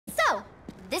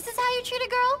this is how you treat a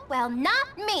girl? Well,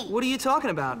 not me. What are you talking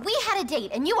about? We had a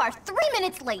date, and you are 3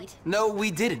 minutes late. No, we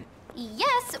didn't.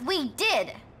 Yes, we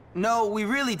did. No, we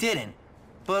really didn't.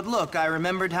 But look, I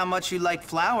remembered how much you liked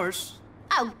flowers.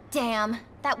 Oh, damn.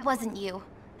 That wasn't you.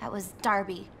 That was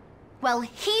Darby. Well,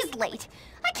 he's late.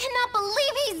 I cannot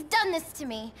believe he's done this to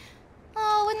me.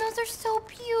 Oh, and those are so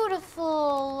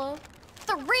beautiful.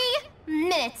 3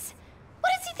 minutes.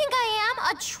 What does he think I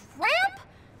am, a tramp?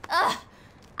 Ugh.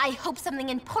 I hope something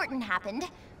important happened,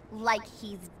 like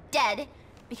he's dead,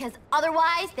 because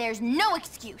otherwise there's no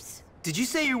excuse. Did you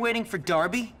say you're waiting for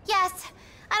Darby? Yes.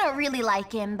 I don't really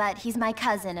like him, but he's my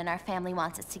cousin and our family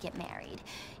wants us to get married.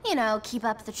 You know, keep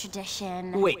up the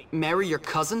tradition. Wait, marry your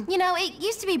cousin? You know, it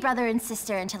used to be brother and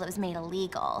sister until it was made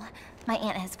illegal. My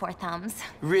aunt has 4 thumbs.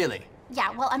 Really? Yeah,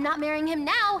 well, I'm not marrying him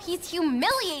now. He's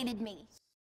humiliated me.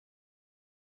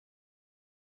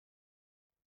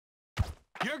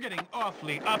 You're getting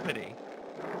awfully uppity.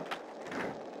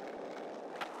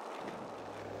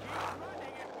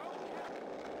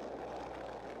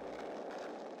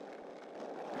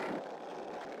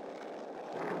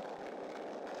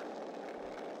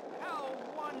 How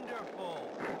wonderful!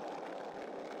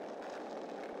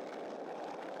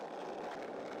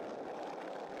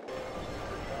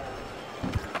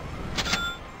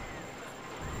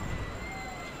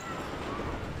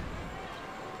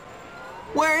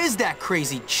 Where is that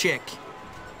crazy chick?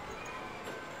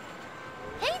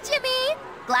 Hey, Jimmy!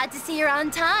 Glad to see you're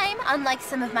on time, unlike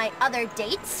some of my other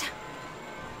dates.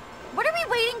 What are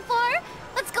we waiting for?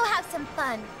 Let's go have some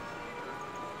fun.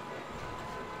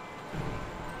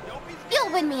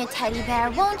 You'll win me a teddy bear,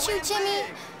 won't you, Jimmy?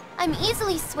 I'm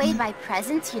easily swayed by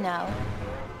presents, you know.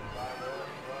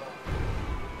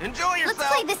 Enjoy yourself!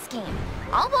 Let's play this game.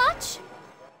 I'll watch.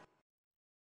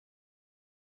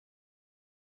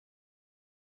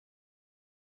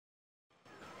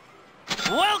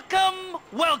 Welcome,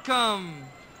 welcome!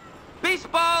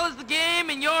 Baseball is the game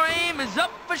and your aim is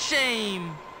up for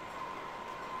shame.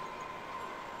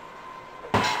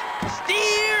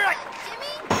 Steer!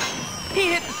 Jimmy?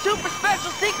 He hit the super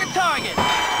special secret target.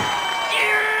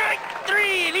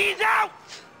 3 and he's out!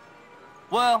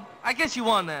 Well, I guess you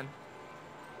won then.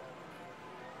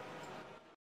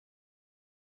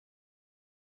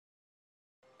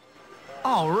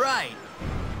 All right.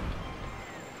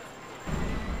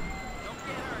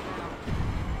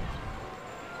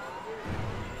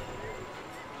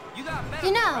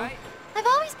 You know, I've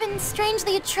always been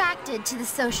strangely attracted to the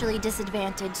socially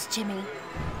disadvantaged, Jimmy.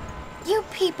 You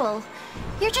people,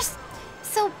 you're just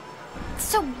so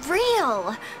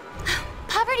real.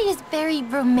 Poverty is very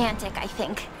romantic, I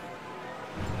think.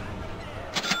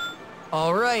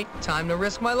 All right, time to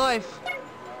risk my life.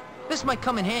 This might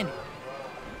come in handy.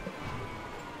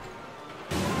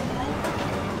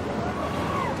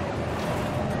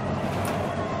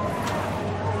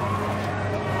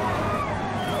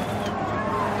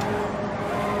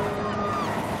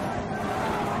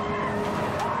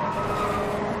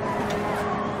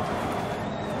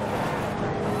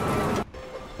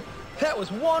 That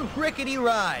was one rickety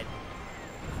ride.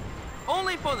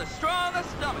 Only for the strongest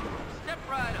stomach. Step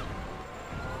right up.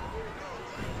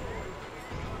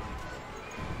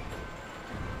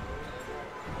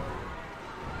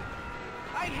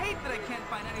 I hate that I can't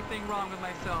find anything wrong with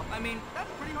myself. I mean, that's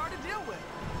pretty hard to deal with.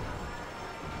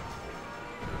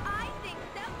 I think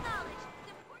self-knowledge is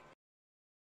important.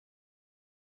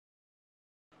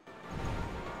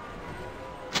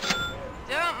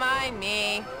 Don't mind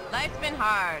me. Life's been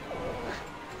hard.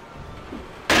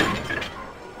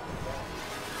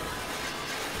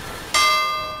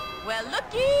 Well,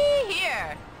 looky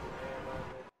here.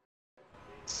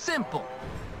 Simple.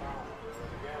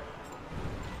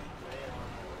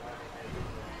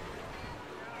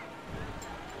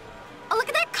 Oh, look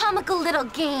at that comical little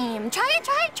game. Try it,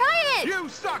 try it, try it! You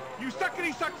suck! You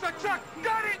suckity suck suck suck!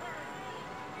 Got it!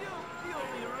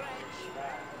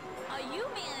 Are you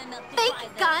man enough to Fake try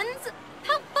this? guns?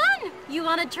 How fun! You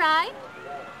wanna try?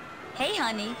 Hey,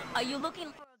 honey, are you looking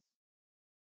for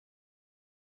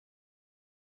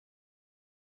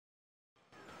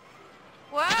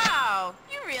Wow,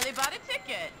 you really bought a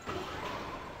ticket.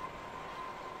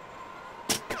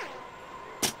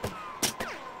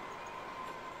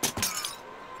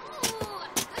 Ooh,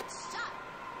 good shot.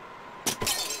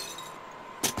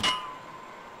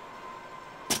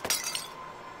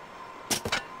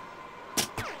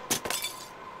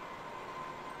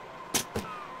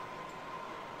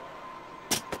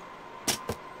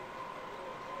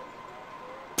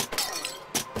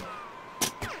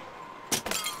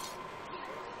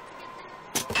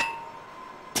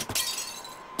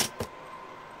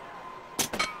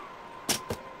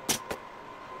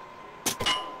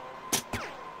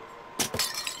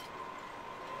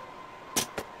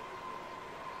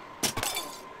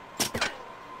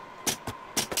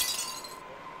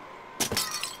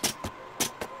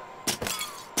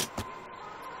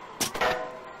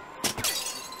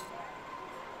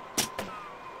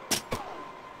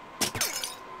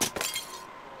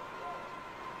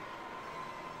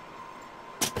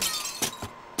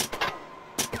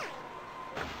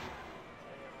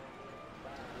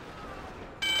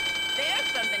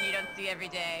 empty every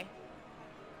day.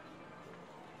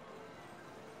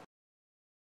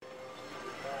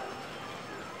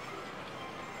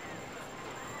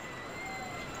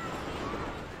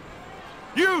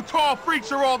 You tall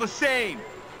freaks are all the same!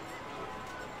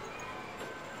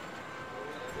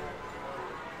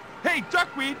 Hey,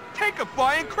 duckweed, take a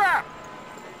flying crap!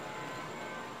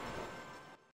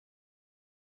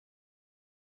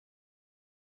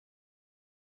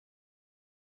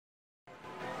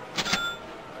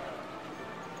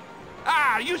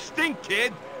 Ah, you stink,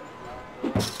 kid!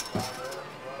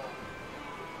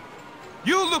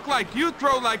 You look like you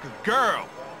throw like a girl!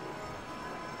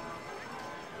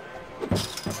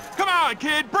 Come on,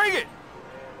 kid, bring it!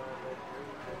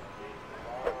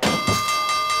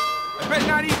 I bet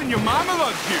not even your mama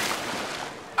loves you!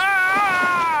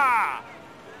 Ah!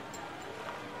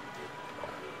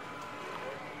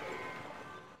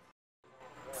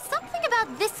 Something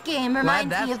about this game reminds me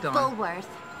that's of done. Bullworth.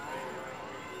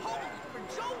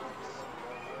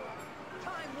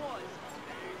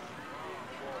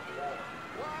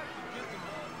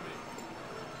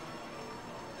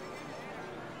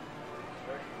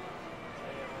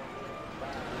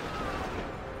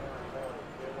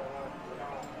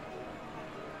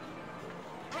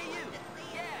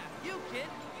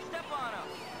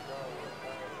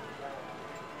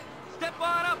 Step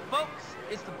on up, folks.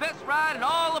 It's the best ride in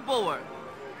all of Bulworth.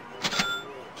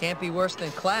 Can't be worse than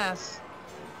class.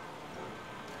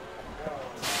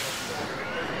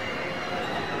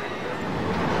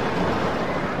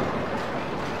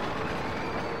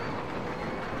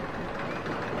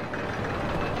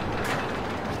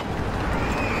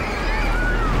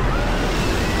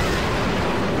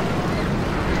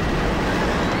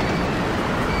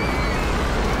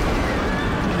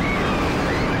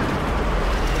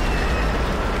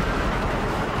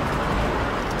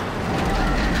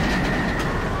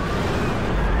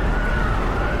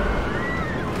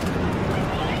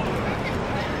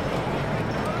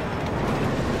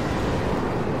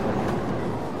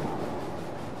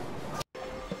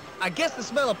 I guess the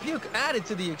smell of puke added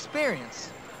to the experience.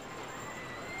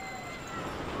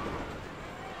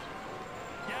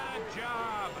 Get a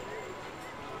job!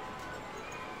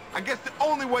 I guess the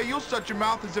only way you'll shut your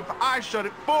mouth is if I shut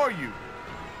it for you. You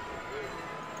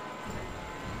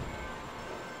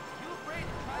afraid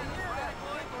to try this ride,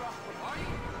 boy? Are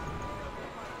you?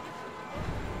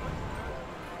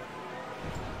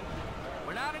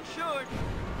 We're not insured.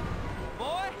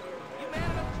 Boy, you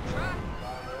man enough to try?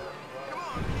 Come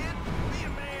on, kid. Be a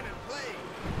man and play.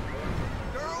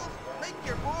 Girls, make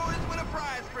your boys win a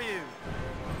prize for you.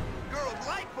 Girls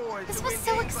like boys This who was win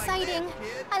so games like exciting. this,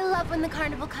 kid. I love when the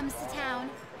carnival comes to town.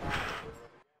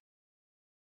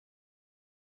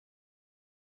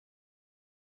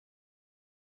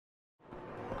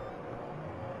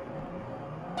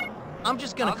 I'm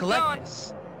just gonna How's it collect going?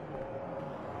 this.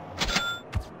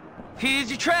 Here's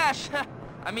your trash.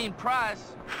 I mean, prize.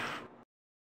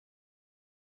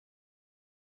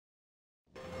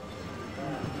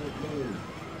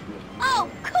 Oh,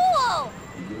 cool!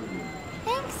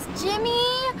 Thanks, Jimmy.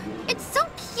 It's so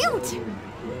cute.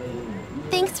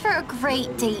 Thanks for a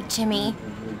great date, Jimmy.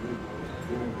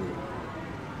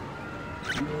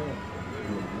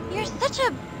 You're such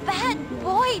a bad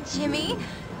boy, Jimmy.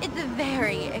 It's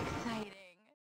very exciting.